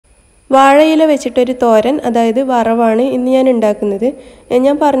വാഴയില വെച്ചിട്ടൊരു തോരൻ, അതായത് വറവാണ് ഇന്ന് ഞാൻ ഉണ്ടാക്കുന്നത്.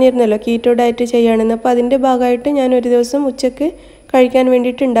 ഞാൻ പറഞ്ഞിരുന്നല്ലോ കീറ്റോ ഡയറ്റ് ചെയ്യുകയാണെന്ന്. അപ്പോൾ അതിൻ്റെ ഭാഗമായിട്ട് ഞാൻ ഒരു ദിവസം ഉച്ചയ്ക്ക് കഴിക്കാൻ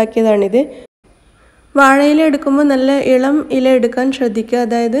വേണ്ടിയിട്ട് ഉണ്ടാക്കിയതാണിത്. വാഴയില എടുക്കുമ്പോൾ നല്ല ഇളം ഇല എടുക്കാൻ ശ്രദ്ധിക്കുക.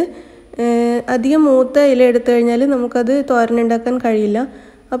 അതായത് അധികം മൂത്ത ഇല എടുത്തു കഴിഞ്ഞാൽ നമുക്കത് തോരൻ ഉണ്ടാക്കാൻ കഴിയില്ല.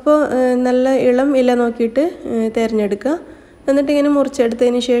 അപ്പോൾ നല്ല ഇളം ഇല നോക്കിയിട്ട് തിരഞ്ഞെടുക്കുക. എന്നിട്ട് ഇങ്ങനെ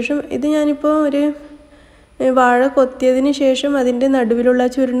മുറിച്ചെടുത്തതിന് ശേഷം, ഇത് ഞാനിപ്പോൾ ഒരു വാഴ കൊത്തിയതിന് ശേഷം അതിൻ്റെ നടുവിലുള്ള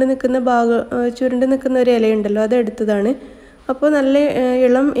ചുരുണ്ട് നിൽക്കുന്ന ഒരു ഇലയുണ്ടല്ലോ, അതെടുത്തതാണ്. അപ്പോൾ നല്ല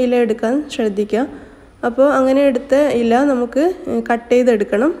ഇളം ഇല എടുക്കാൻ ശ്രദ്ധിക്കുക. അപ്പോൾ അങ്ങനെ എടുത്ത ഇല നമുക്ക് കട്ട്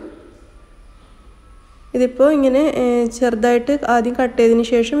ചെയ്തെടുക്കണം. ഇതിപ്പോൾ ഇങ്ങനെ ചെറുതായിട്ട് ആദ്യം കട്ട് ചെയ്തതിന്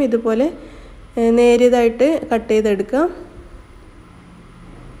ശേഷം ഇതുപോലെ നേരിയതായിട്ട് കട്ട് ചെയ്തെടുക്കുക.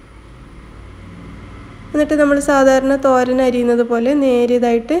 എന്നിട്ട് നമ്മൾ സാധാരണ തോരൻ അരിയുന്നത് പോലെ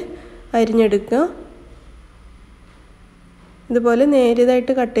നേരിയതായിട്ട് അരിഞ്ഞെടുക്കുക. ഇതുപോലെ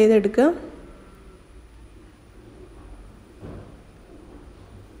നേരിയതായിട്ട് കട്ട് ചെയ്തെടുക്കുക.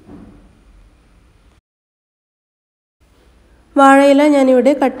 വാഴയില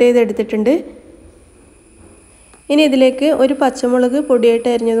ഞാനിവിടെ കട്ട് ചെയ്തെടുത്തിട്ടുണ്ട്. ഇനി ഇതിലേക്ക് ഒരു പച്ചമുളക് പൊടിയായിട്ട്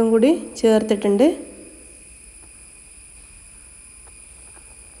അരിഞ്ഞതും കൂടി ചേർത്തിട്ടുണ്ട്.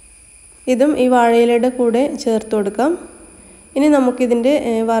 ഇതും ഈ വാഴയിലയുടെ കൂടെ ചേർത്ത് കൊടുക്കാം. ഇനി നമുക്കിതിൻ്റെ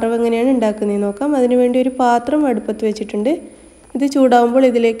വറവ് എങ്ങനെയാണ് ഉണ്ടാക്കുന്നതെന്ന് നോക്കാം. അതിനുവേണ്ടി ഒരു പാത്രം അടുപ്പത്ത് വെച്ചിട്ടുണ്ട്. ഇത് ചൂടാവുമ്പോൾ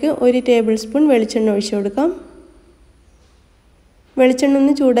ഇതിലേക്ക് 1 ടേബിൾ സ്പൂൺ വെളിച്ചെണ്ണ ഒഴിച്ചു കൊടുക്കാം. വെളിച്ചെണ്ണ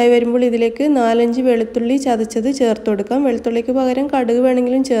ഒന്ന് ചൂടായി വരുമ്പോൾ ഇതിലേക്ക് 4-5 വെളുത്തുള്ളി ചതച്ചത് ചേർത്ത് കൊടുക്കാം. വെളുത്തുള്ളിക്ക് പകരം കടുക്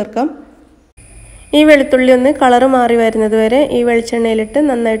വേണമെങ്കിലും ചേർക്കാം. ഈ വെളുത്തുള്ളി ഒന്ന് കളറ് മാറി വരുന്നത് വരെ ഈ വെളിച്ചെണ്ണയിലിട്ട്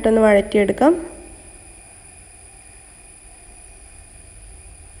നന്നായിട്ടൊന്ന് വഴറ്റിയെടുക്കാം.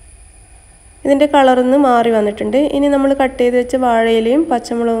 ഇതിൻ്റെ കളറൊന്ന് മാറി വന്നിട്ടുണ്ട്. ഇനി നമ്മൾ കട്ട് ചെയ്ത് വെച്ച വാഴയിലയും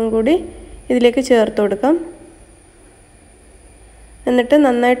പച്ചമുളകും കൂടി ഇതിലേക്ക് ചേർത്ത് കൊടുക്കാം. എന്നിട്ട്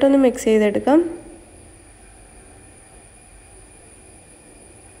നന്നായിട്ടൊന്ന് മിക്സ് ചെയ്തെടുക്കാം.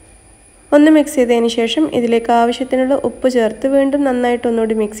 ഒന്ന് മിക്സ് ചെയ്തതിന് ശേഷം ഇതിലേക്ക് ആവശ്യത്തിനുള്ള ഉപ്പ് ചേർത്ത് വീണ്ടും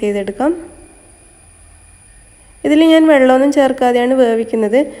നന്നായിട്ടൊന്നുകൂടി മിക്സ് ചെയ്തെടുക്കാം. ഇതിൽ ഞാൻ വെള്ളമൊന്നും ചേർക്കാതെയാണ്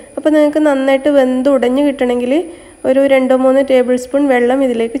വേവിക്കുന്നത്. അപ്പോൾ നിങ്ങൾക്ക് നന്നായിട്ട് വെന്ത് ഉടഞ്ഞ് കിട്ടണമെങ്കിൽ ഒരു 2-3 ടേബിൾ സ്പൂൺ വെള്ളം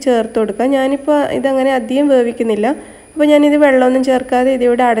ഇതിലേക്ക് ചേർത്ത് കൊടുക്കുക. ഞാനിപ്പോൾ ഇതങ്ങനെ അധികം വേവിക്കുന്നില്ല. അപ്പോൾ ഞാനിത് വെള്ളമൊന്നും ചേർക്കാതെ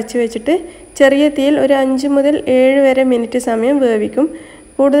ഇതിവിടെ അടച്ചു വെച്ചിട്ട് ചെറിയ തീയിൽ ഒരു 5 മുതൽ 7 വരെ മിനിറ്റ് സമയം വേവിക്കും.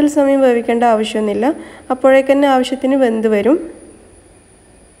 കൂടുതൽ സമയം വേവിക്കേണ്ട ആവശ്യമൊന്നുമില്ല. അപ്പോഴേക്കന്നെ ആവശ്യത്തിന് വെന്ത് വരും.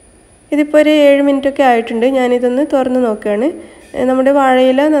 ഇതിപ്പോൾ ഒരു 7 മിനിറ്റൊക്കെ ആയിട്ടുണ്ട്. ഞാനിതൊന്ന് തുറന്ന് നോക്കുകയാണ്. നമ്മുടെ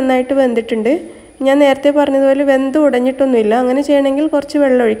വാഴയില നന്നായിട്ട് വെന്തിട്ടുണ്ട്. ഞാൻ നേരത്തെ പറഞ്ഞതുപോലെ വെന്ത് ഉടഞ്ഞിട്ടൊന്നുമില്ല. അങ്ങനെ ചെയ്യണമെങ്കിൽ കുറച്ച്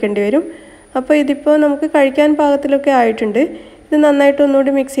വെള്ളം ഒഴിക്കേണ്ടി വരും. അപ്പോൾ ഇതിപ്പോൾ നമുക്ക് കഴിക്കാൻ പാകത്തിലൊക്കെ ആയിട്ടുണ്ട്. ഇത് നന്നായിട്ട്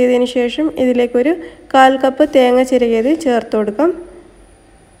ഒന്നുകൂടി മിക്സ് ചെയ്തതിന് ശേഷം ഇതിലേക്കൊരു 1/4 കപ്പ് തേങ്ങ ചിരകിയത് ചേർത്ത് കൊടുക്കാം.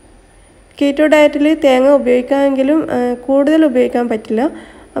 കീറ്റോ ഡയറ്റിൽ തേങ്ങ ഉപയോഗിക്കാമെങ്കിലും കൂടുതൽ ഉപയോഗിക്കാൻ പറ്റില്ല.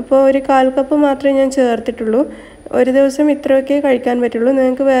 അപ്പോൾ ഒരു 1/4 കപ്പ് മാത്രമേ ഞാൻ ചേർത്തിട്ടുള്ളൂ. ഒരു ദിവസം ഇത്രയൊക്കെ കഴിക്കാൻ പറ്റുള്ളൂ.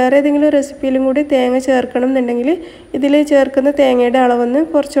 നിങ്ങൾക്ക് വേറെ ഏതെങ്കിലും റെസിപ്പിയിലും കൂടി തേങ്ങ ചേർക്കണം എന്നുണ്ടെങ്കിൽ ഇതിൽ ചേർക്കുന്ന തേങ്ങയുടെ അളവൊന്ന്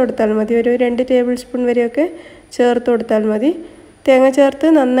കുറച്ച് കൊടുത്താൽ മതി. ഒരു 2 ടേബിൾ സ്പൂൺ വരെയൊക്കെ ചേർത്ത് കൊടുത്താൽ മതി. തേങ്ങ ചേർത്ത്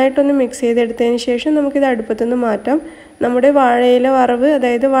നന്നായിട്ടൊന്ന് മിക്സ് ചെയ്തെടുത്തതിന് ശേഷം നമുക്കിത് അടുപ്പത്തുനിന്ന് മാറ്റാം. നമ്മുടെ വാഴയില വറവ്,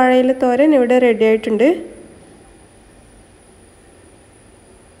 അതായത് വാഴയില തോരൻ ഇവിടെ റെഡി ആയിട്ടുണ്ട്.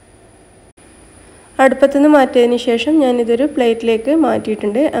 അടുപ്പത്തുനിന്ന് മാറ്റിയതിന് ശേഷം ഞാനിതൊരു പ്ലേറ്റിലേക്ക്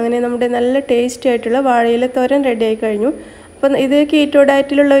മാറ്റിയിട്ടുണ്ട്. അങ്ങനെ നമ്മുടെ നല്ല ടേസ്റ്റി ആയിട്ടുള്ള വാഴയില തോരൻ റെഡി ആയി കഴിഞ്ഞു. അപ്പം ഇത് കീറ്റോ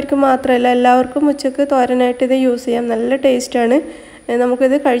ഡയറ്റിലുള്ളവർക്ക് മാത്രമല്ല, എല്ലാവർക്കും ഉച്ചക്ക് തോരനായിട്ട് ഇത് യൂസ് ചെയ്യാം. നല്ല ടേസ്റ്റാണ്.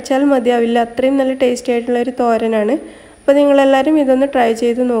 നമുക്കിത് കഴിച്ചാൽ മതിയാവില്ല, അത്രയും നല്ല ടേസ്റ്റി ആയിട്ടുള്ള ഒരു തോരനാണ്. അപ്പോൾ നിങ്ങളെല്ലാവരും ഇതൊന്ന് ട്രൈ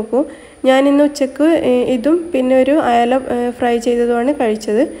ചെയ്ത് നോക്കൂ. ഞാനിന്ന് ഉച്ചക്ക് ഇതും പിന്നെ ഒരു അയല ഫ്രൈ ചെയ്തതുമാണ്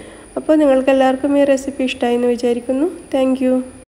കഴിച്ചത്. അപ്പോൾ നിങ്ങൾക്കെല്ലാവർക്കും ഈ റെസിപ്പി ഇഷ്ടമായി എന്ന് വിചാരിക്കുന്നു. താങ്ക്